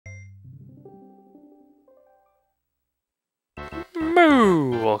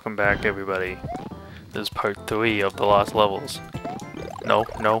Moo! Welcome back, everybody. This is part 3 of the Lost Levels. No.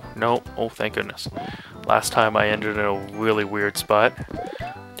 Oh, thank goodness. Last time I ended in a really weird spot.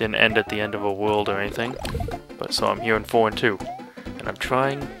 Didn't end at the end of a world or anything. But so I'm here in 4 and 2. And I'm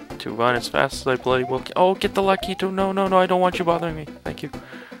trying to run as fast as I bloody will. Oh, get the lucky too. No, I don't want you bothering me. Thank you.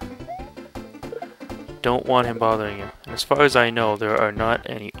 Don't want him bothering you. And as far as I know, there are not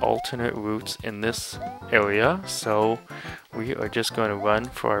any alternate routes in this area, so we are just going to run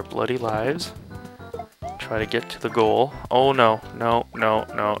for our bloody lives. Try to get to the goal. Oh no.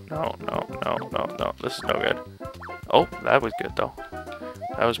 This is no good. Oh, that was good though.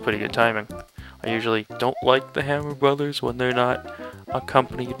 That was pretty good timing. I usually don't like the Hammer Brothers when they're not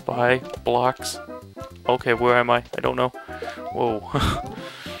accompanied by blocks. Okay, where am I? I don't know. Whoa.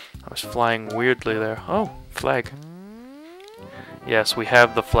 I was flying weirdly there. Oh, flag. Yes, we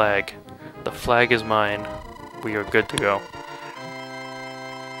have the flag. The flag is mine. We are good to go.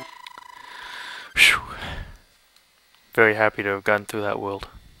 Whew. Very happy to have gone through that world.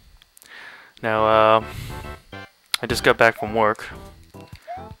 Now, I just got back from work.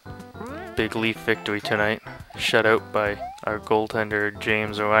 Big Leaf victory tonight. Shut out by our goaltender,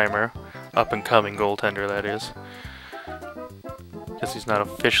 James Reimer. Up and coming goaltender, that is. Guess he's not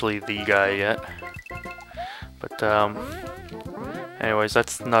officially the guy yet. But, anyways,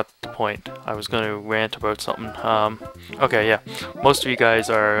 that's not the point. I was going to rant about something. Okay, yeah. Most of you guys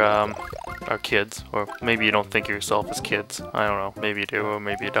are kids, or maybe you don't think of yourself as kids. I don't know. Maybe you do, or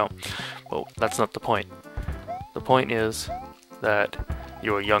maybe you don't. Well, that's not the point. The point is that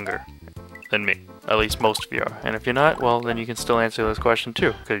you are younger than me. At least most of you are. And if you're not, well, then you can still answer this question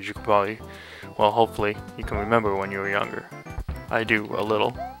too, because you could probably, well, hopefully, you can remember when you were younger. I do a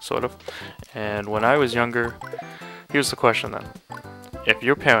little, sort of. And when I was younger, here's the question then. If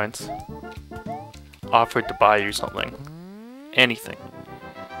your parents offered to buy you something, anything,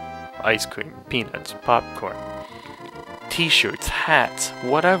 ice cream, peanuts, popcorn, t-shirts, hats,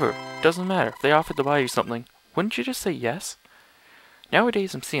 whatever, doesn't matter. If they offered to buy you something, wouldn't you just say yes?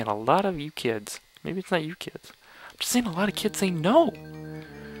 Nowadays I'm seeing a lot of you kids, maybe it's not you kids, I'm just seeing a lot of kids say no.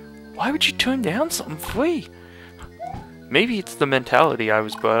 Why would you turn down something free? Maybe it's the mentality I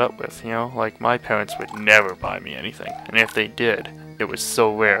was brought up with, you know, like my parents would never buy me anything, and if they did, it was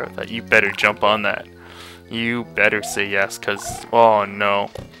so rare that you better jump on that. You better say yes, cause, oh no,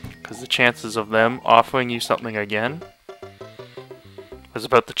 cause the chances of them offering you something again was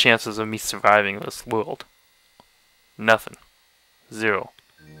about the chances of me surviving this world. Nothing. Zero.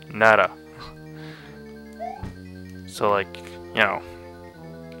 Nada. So like, you know,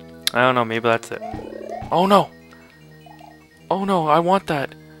 I don't know, maybe that's it. Oh no! Oh no, I want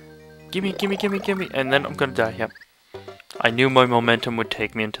that! Gimme! And then I'm gonna die, yep. I knew my momentum would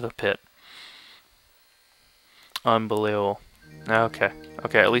take me into the pit. Unbelievable. Okay,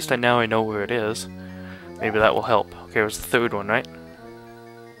 at least now I know where it is. Maybe that will help. Okay, it was the third one, right?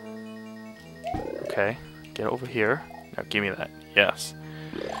 Okay, get over here. Now gimme that. Yes.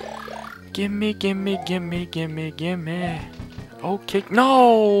 Gimme. Okay,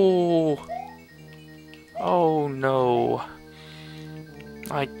 no! Oh no.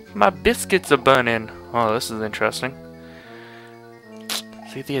 My biscuits are burning. Oh, this is interesting.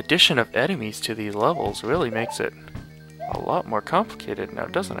 See, the addition of enemies to these levels really makes it a lot more complicated now,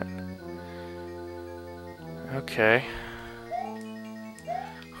 doesn't it? Okay.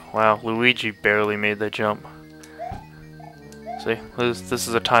 Wow, Luigi barely made the jump. See, this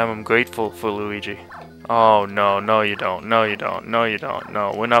is a time I'm grateful for Luigi. Oh no, you don't.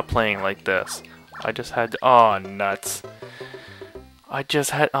 No, we're not playing like this. I just had to, oh, nuts.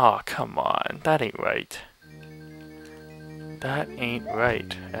 Oh, come on. That ain't right. That ain't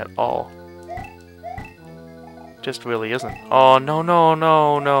right at all. Just really isn't. Oh, no.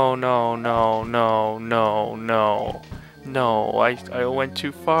 No, I went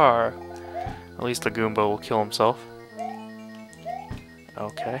too far. At least the Goomba will kill himself.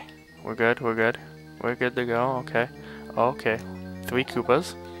 Okay. We're good. We're good to go. Okay. 3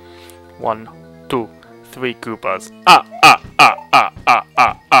 Koopas. 1, 2, 3 Koopas. Ah!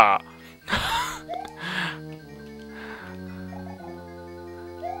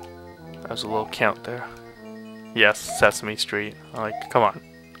 That was a little count there. Yes, Sesame Street. Like, come on.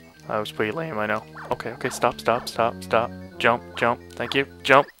 That was pretty lame, I know. Okay, stop. Jump. Thank you.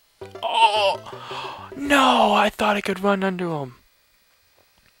 Jump. Oh! No! I thought I could run under him.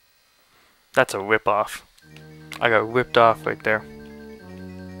 That's a rip-off. I got ripped off right there.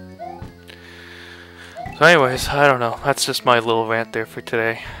 So anyways, I don't know. That's just my little rant there for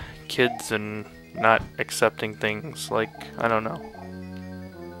today. Kids and not accepting things, like, I don't know.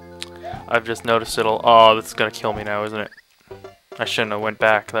 I've just noticed it'll... Oh, this is gonna kill me now, isn't it? I shouldn't have went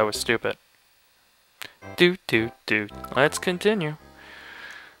back. That was stupid. Let's continue.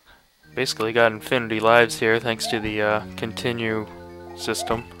 Basically got infinity lives here thanks to the continue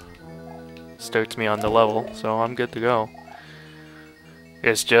system. Starts me on the level, so I'm good to go.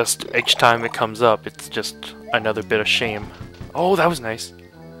 It's just, each time it comes up, it's just another bit of shame. Oh, that was nice.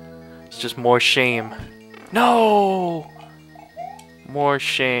 It's just more shame. No! More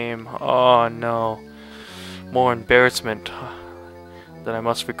shame. Oh no. More embarrassment that I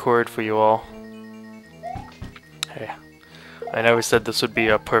must record for you all. Hey, I never said this would be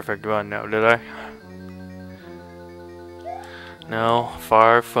a perfect run now, did I? No,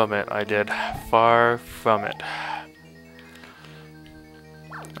 far from it, I did. Far from it.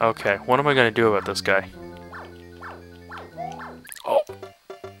 Okay, what am I gonna do about this guy? Oh!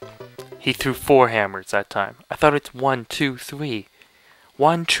 He threw 4 hammers that time. I thought it's 1, 2, 3.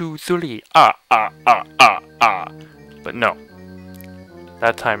 1, 2, 3. Ah. But no.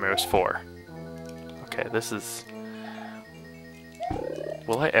 That time it was 4. Okay, this is...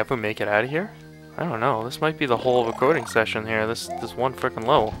 Will I ever make it out of here? I don't know. This might be the whole recording session here. This one frickin'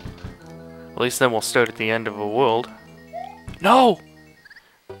 level. At least then we'll start at the end of a world. No!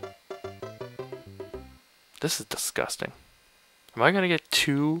 This is disgusting. Am I gonna get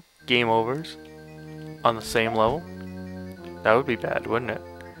 2 game overs on the same level? That would be bad, wouldn't it?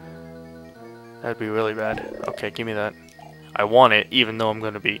 That'd be really bad. Okay, give me that. I want it, even though I'm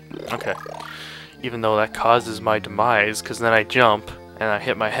gonna be... Okay. Even though that causes my demise, because then I jump, and I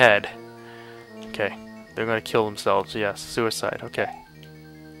hit my head. Okay. They're gonna kill themselves, yes. Suicide, okay.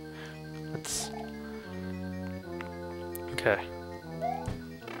 Let's... Okay.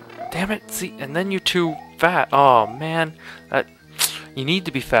 Damn it, see, and then you're too fast. Oh, man. You need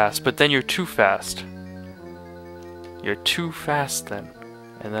to be fast, but then you're too fast. You're too fast then.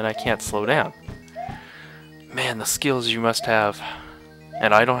 And then I can't slow down. Man, the skills you must have.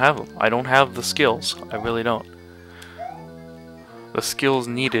 And I don't have them. I don't have the skills. I really don't. The skills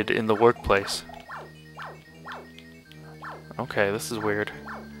needed in the workplace. Okay, this is weird.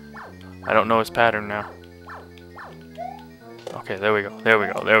 I don't know his pattern now. Okay, there we go. There we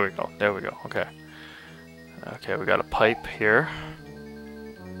go. There we go. There we go. Okay. Okay, we got a pipe here.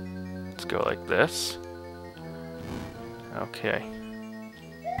 Let's go like this. Okay.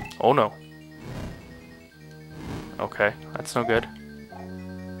 Oh no. Okay, that's no good.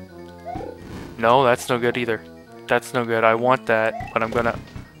 No, that's no good either. That's no good. I want that, but I'm gonna...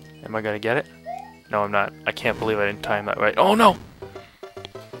 Am I gonna get it? No, I'm not. I can't believe I didn't time that right. Oh no!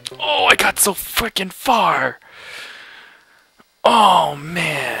 Oh, I got so freaking far! Oh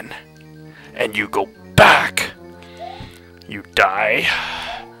man! And you go back! You die.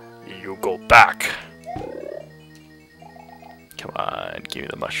 You go back. Come on, give me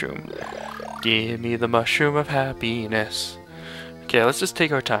the mushroom. Give me the mushroom of happiness. Okay, let's just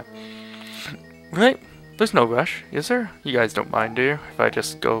take our time. Right? There's no rush, is there? You guys don't mind, do you? If I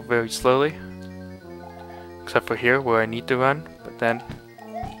just go very slowly? Except for here, where I need to run, but then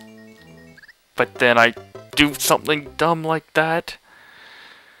I do something dumb like that.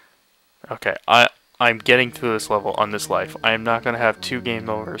 Okay, I'm getting through this level on this life. I am not gonna have 2 game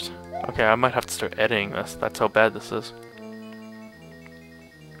overs. Okay, I might have to start editing this. That's how bad this is.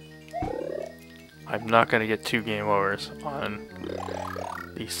 I'm not gonna get 2 game overs on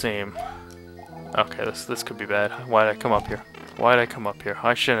the same. Okay, this could be bad. Why did I come up here? Why did I come up here?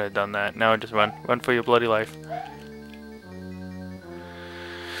 I shouldn't have done that. Now just run. Run for your bloody life.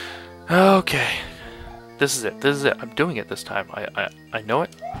 Okay. This is it. This is it. I'm doing it this time. I know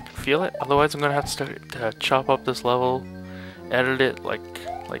it. I can feel it. Otherwise I'm gonna have to start to chop up this level, edit it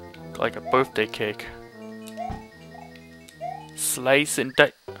like a birthday cake. Slice and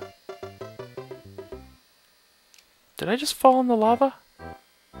dice. Did I just fall in the lava?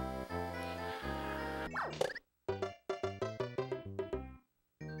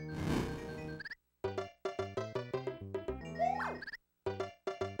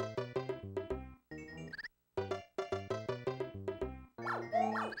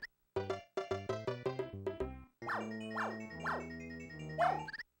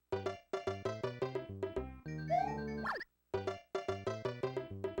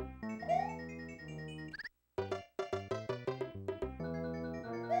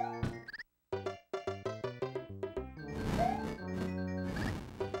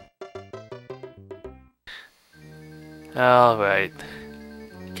 Alright.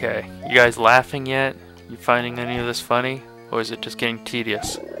 Okay. You guys laughing yet? You finding any of this funny? Or is it just getting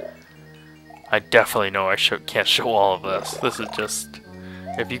tedious? I definitely know I can't show all of this. This is just...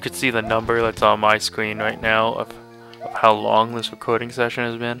 If you could see the number that's on my screen right now of how long this recording session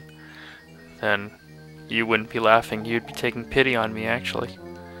has been, then you wouldn't be laughing. You'd be taking pity on me, actually.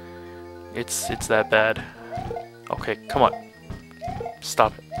 It's that bad. Okay, come on.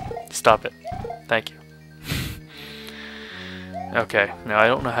 Stop it. Stop it. Thank you. Okay, now I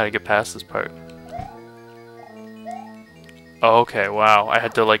don't know how to get past this part. Okay, wow. I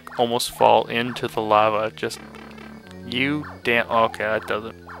had to like almost fall into the lava. Just you damn. Okay, that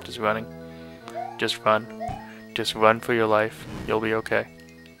doesn't. Just running. Just run. Just run for your life. You'll be okay.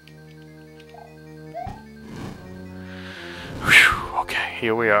 Whew, okay,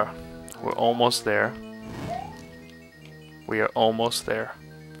 here we are. We're almost there. We are almost there.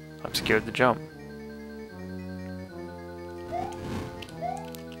 I'm scared to jump.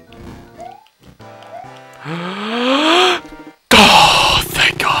 Oh,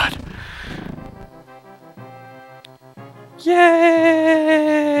 thank God!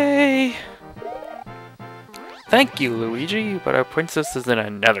 Yay! Thank you, Luigi, but our princess is in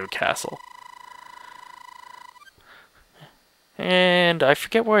another castle. And I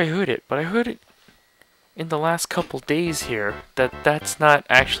forget where I heard it, but I heard it in the last couple days here that's not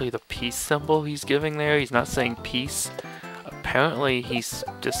actually the peace symbol he's giving there. He's not saying peace. Apparently he's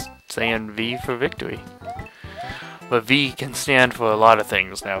just saying V for victory. But V can stand for a lot of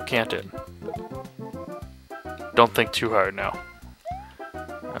things now, can't it? Don't think too hard now.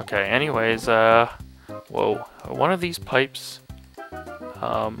 Okay, anyways, whoa. One of these pipes,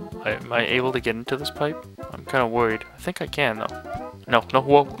 am I able to get into this pipe? I'm kind of worried. I think I can, though. No,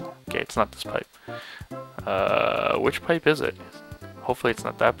 whoa. Okay, it's not this pipe. Which pipe is it? Hopefully it's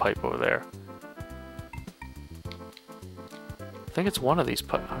not that pipe over there. I think it's one of these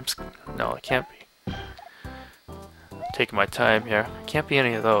pipes. No, it can't be. Taking my time here. It can't be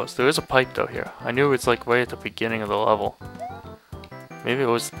any of those. There is a pipe though here. I knew it was like right at the beginning of the level. Maybe it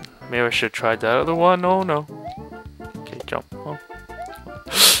was. Maybe I should have tried that other one. Oh no. Okay, jump. Oh.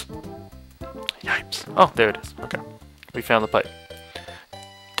 Yipes. Oh, there it is. Okay. We found the pipe.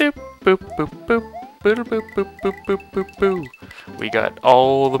 Doop boop boop boop. Boop boop boop boop boop boop boop. We got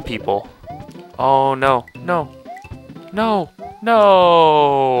all the people. Oh no. No. No.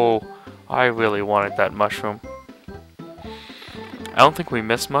 No. I really wanted that mushroom. I don't think we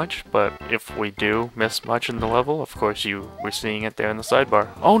missed much, but if we do miss much in the level, of course we're seeing it there in the sidebar.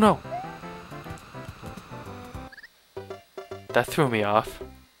 Oh no! That threw me off.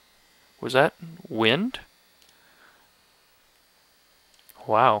 Was that wind?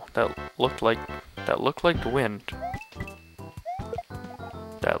 Wow, that looked like the wind.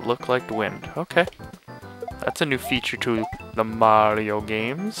 That looked like the wind. Okay. That's a new feature to the Mario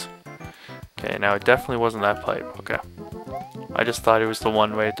games. Okay, now it definitely wasn't that pipe. Okay. I just thought it was the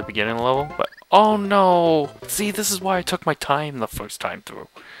one right at the beginning of the level, but oh no! See, this is why I took my time the first time through.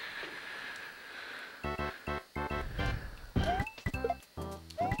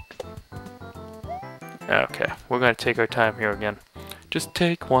 Okay, we're gonna take our time here again. Just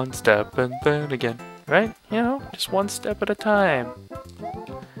take one step and then again, right? You know, just one step at a time.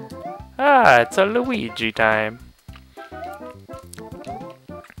 Ah, it's a Luigi time.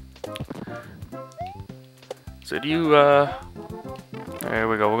 So do you, there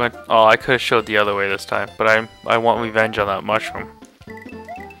we go. We're gonna. Oh, I could have showed the other way this time, but I want revenge on that mushroom.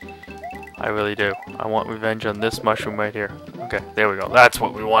 I really do. I want revenge on this mushroom right here. Okay, there we go. That's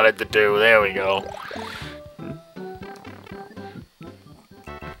what we wanted to do. There we go.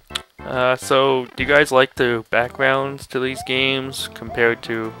 So do you guys like the backgrounds to these games compared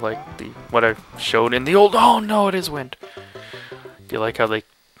to like what I showed in the old? Oh no, it is wind. Do you like how they,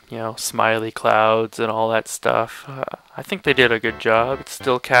 you know, smiley clouds and all that stuff? I think they did a good job. It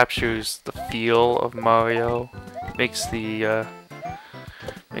still captures the feel of Mario. Makes the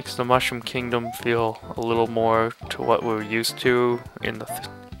Mushroom Kingdom feel a little more to what we're used to in the.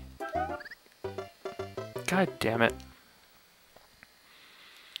 God damn it!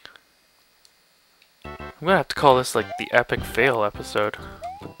 I'm gonna have to call this like the epic fail episode.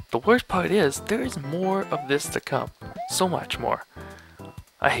 But the worst part is there is more of this to come. So much more.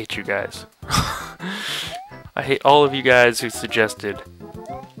 I hate you guys. I hate all of you guys who suggested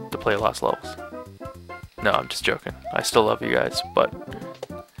to play Lost Levels. No, I'm just joking. I still love you guys, but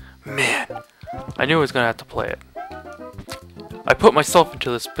man, I knew I was gonna have to play it. I put myself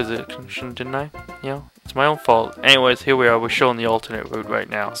into this position, didn't I? You know, it's my own fault. Anyways, here we are. We're showing the alternate route right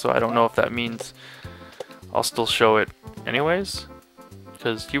now, so I don't know if that means I'll still show it anyways,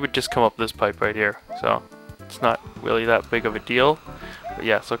 because you would just come up this pipe right here, so it's not really that big of a deal. But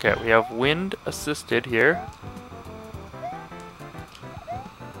yes, okay, we have wind assisted here.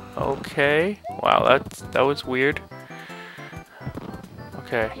 Okay, wow, that was weird.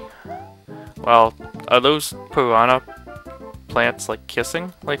 Okay, well, are those piranha plants like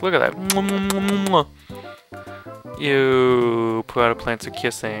kissing? Like, look at that. Ew, piranha plants are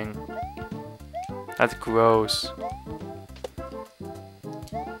kissing. That's gross.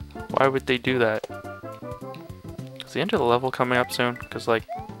 Why would they do that? Is the end of the level coming up soon? Because, like,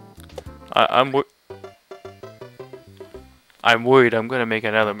 I'm worried I'm gonna make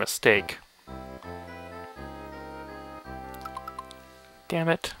another mistake. Damn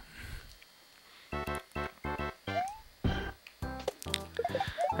it.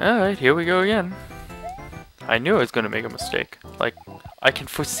 Alright, here we go again. I knew I was gonna make a mistake. Like, I can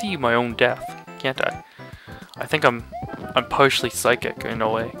foresee my own death, can't I? I think I'm partially psychic in a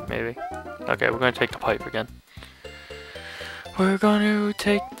way, maybe. Okay, we're gonna take the pipe again. We're gonna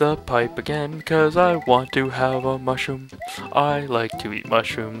take the pipe again, cause I want to have a mushroom. I like to eat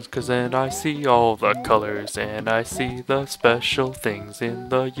mushrooms, cause then I see all the colors, and I see the special things in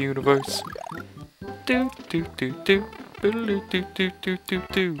the universe. Do do do do, do do do do do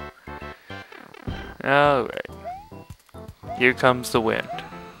do. Alright. Here comes the wind.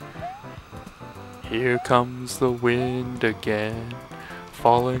 Here comes the wind again.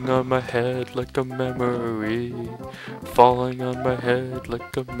 Falling on my head like a memory. Falling on my head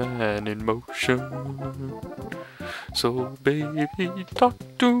like a man in motion. So baby, talk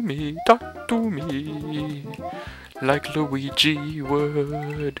to me, like Luigi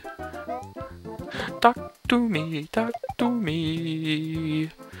would. Talk to me,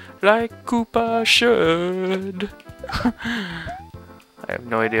 like Koopa should. I have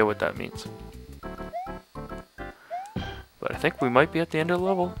no idea what that means. But I think we might be at the end of the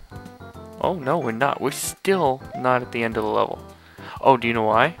level. Oh no, we're not. We're still not at the end of the level. Oh, do you know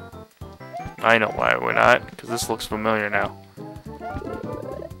why? I know why we're not, because this looks familiar now.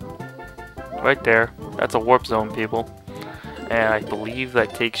 Right there. That's a warp zone, people. And I believe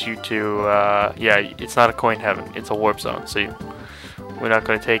that takes you to, yeah, it's not a coin heaven. It's a warp zone, so we're not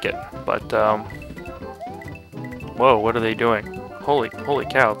going to take it. But, whoa, what are they doing? Holy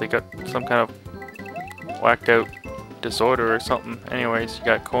cow, they got some kind of whacked out disorder or something. Anyways, you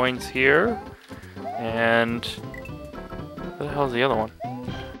got coins here, and where the hell's the other one?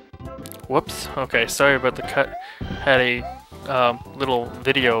 Whoops. Okay, sorry about the cut. Had a little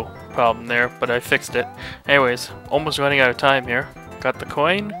video problem there, but I fixed it. Anyways, almost running out of time here. Got the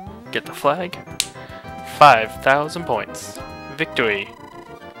coin, get the flag. 5,000 points. Victory.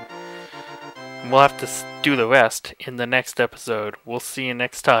 We'll have to do the rest in the next episode. We'll see you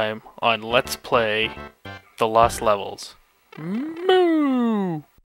next time on Let's Play The Lost Levels. Moo!